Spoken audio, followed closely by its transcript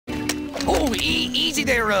Oh, easy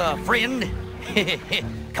there, friend.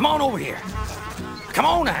 Come on over here. Come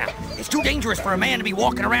on now. It's too dangerous for a man to be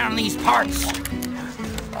walking around in these parts.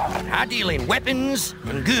 I deal in weapons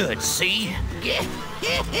and goods, see?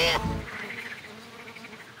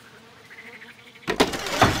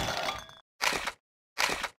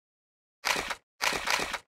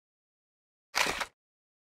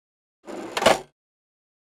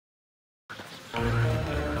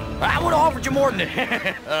 I would have offered you more than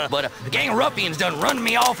but a gang of ruffians done run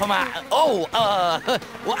me off of my... well,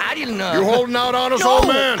 I didn't, You holding out on us, no, old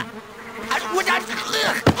man?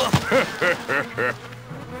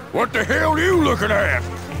 What the hell are you looking at?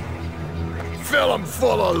 Fill 'em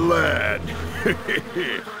full of lead.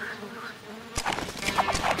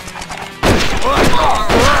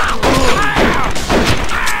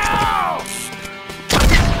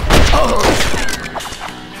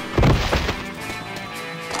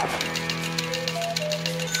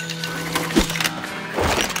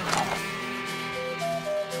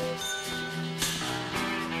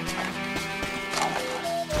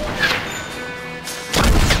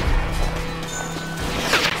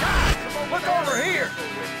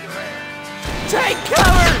 Take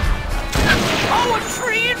cover!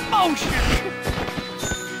 Poetry in motion!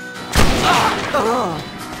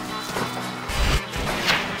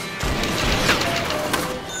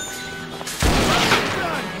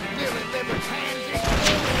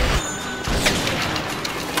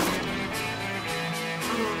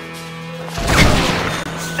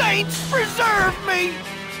 Saints preserve me!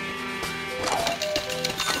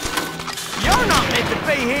 You're not meant to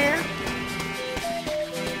be here!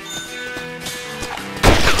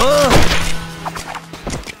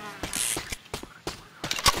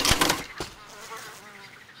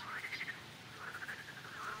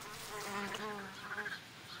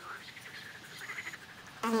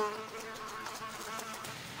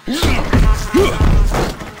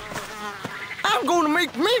 I'm gonna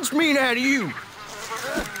make mincemeat out of you!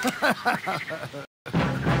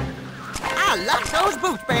 I like those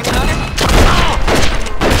boots, Bandy Hunter!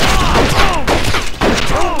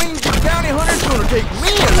 Don't mean the bounty hunter's gonna take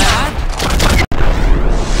me alive!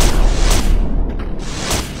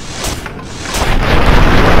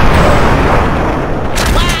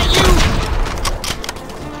 Why,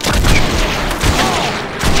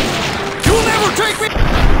 you'll never take me!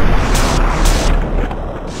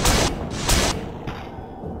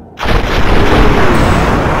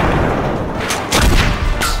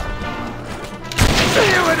 See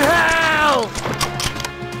you in hell!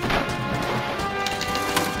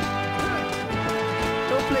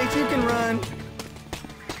 No place you can run.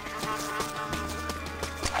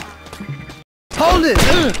 Hold it!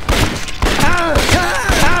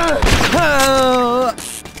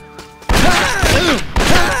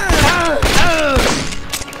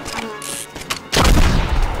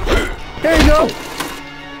 There you go!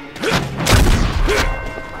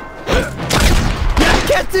 Yeah,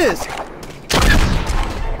 catch this!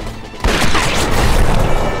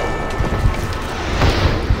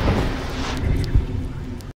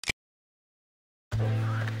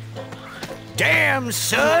 Damn,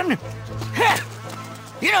 son!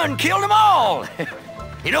 You done killed them all!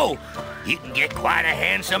 You know, you can get quite a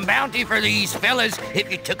handsome bounty for these fellas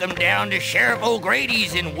if you took them down to Sheriff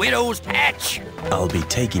O'Grady's in Widow's Patch. I'll be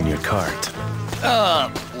taking your cart.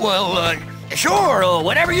 Sure,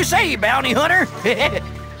 whatever you say, bounty hunter.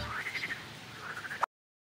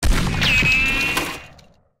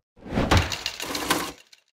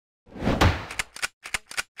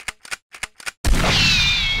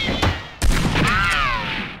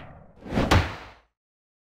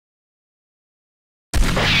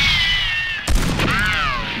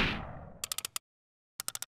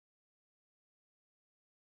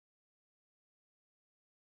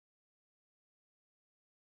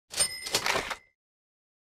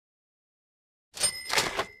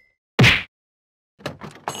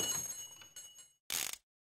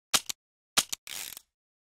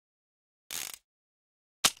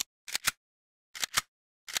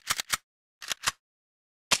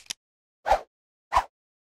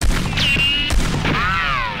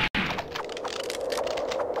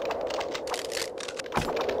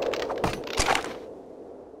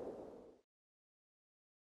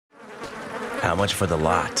 How much for the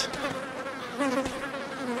lot?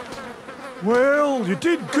 Well, you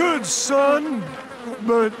did good, son,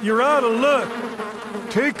 but you're out of luck.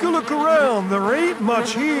 Take a look around. There ain't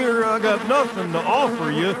much here. I got nothing to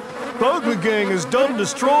offer you. The Ugly Gang is done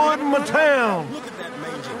destroyed my town. Look at that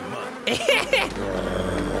mangy mutt.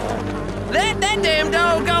 That damn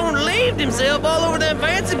doggone leaved himself all over them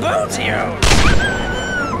fancy boots he owns.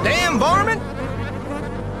 Damn varmint!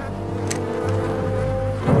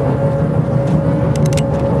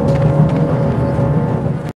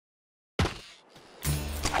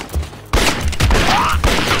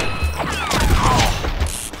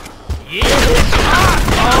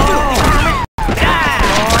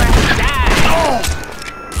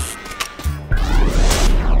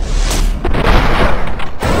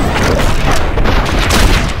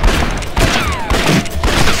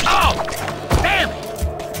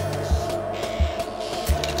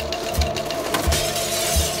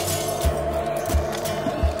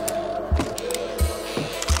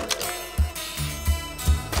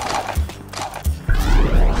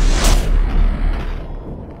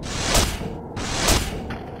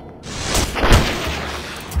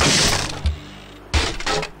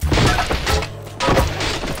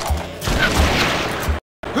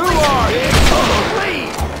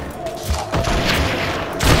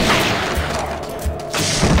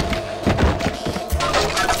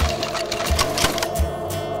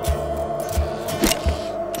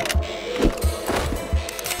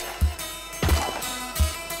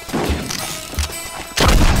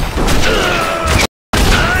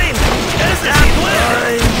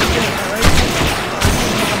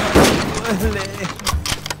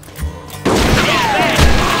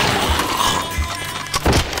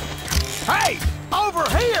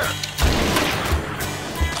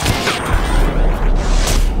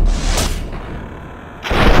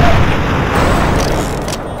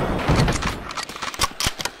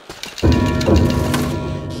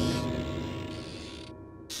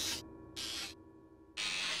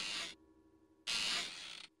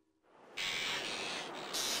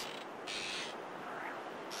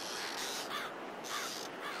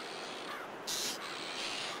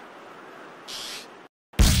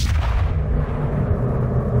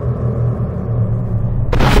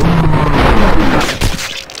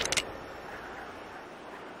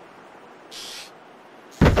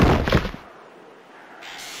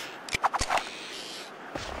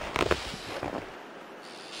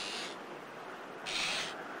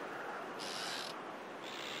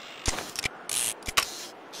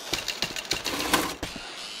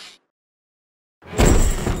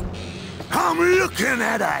 I'm looking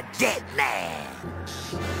at a dead man.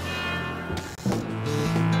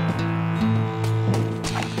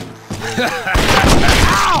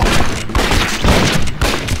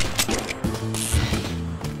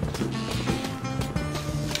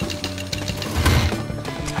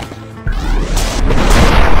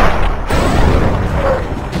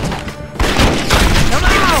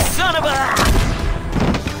 Son of a...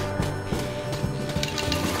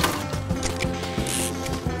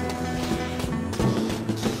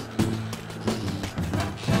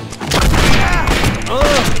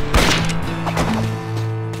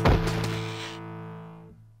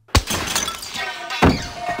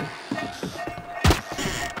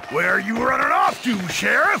 Where are you running off to,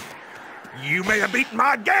 Sheriff? You may have beaten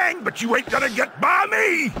my gang, but you ain't gonna get by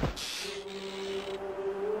me!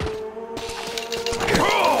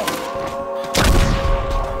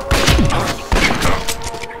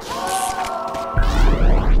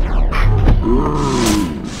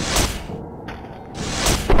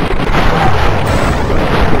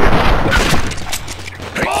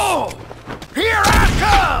 Here I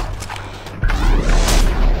come!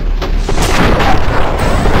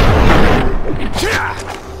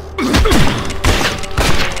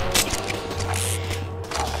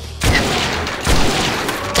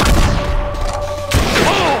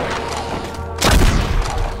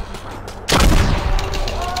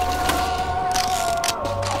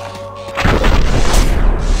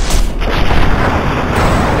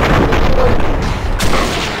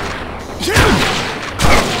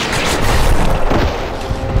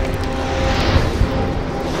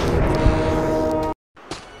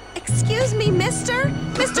 Excuse me, mister?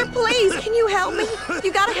 Mister, please, can you help me?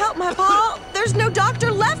 You gotta help my pa. There's no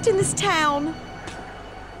doctor left in this town.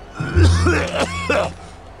 The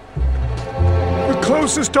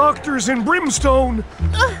closest doctor's in Brimstone.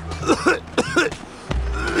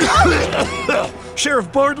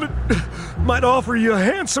 Sheriff Bartlett might offer you a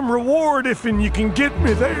handsome reward if you can get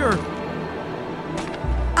me there.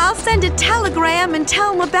 I'll send a telegram and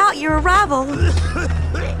tell him about your arrival.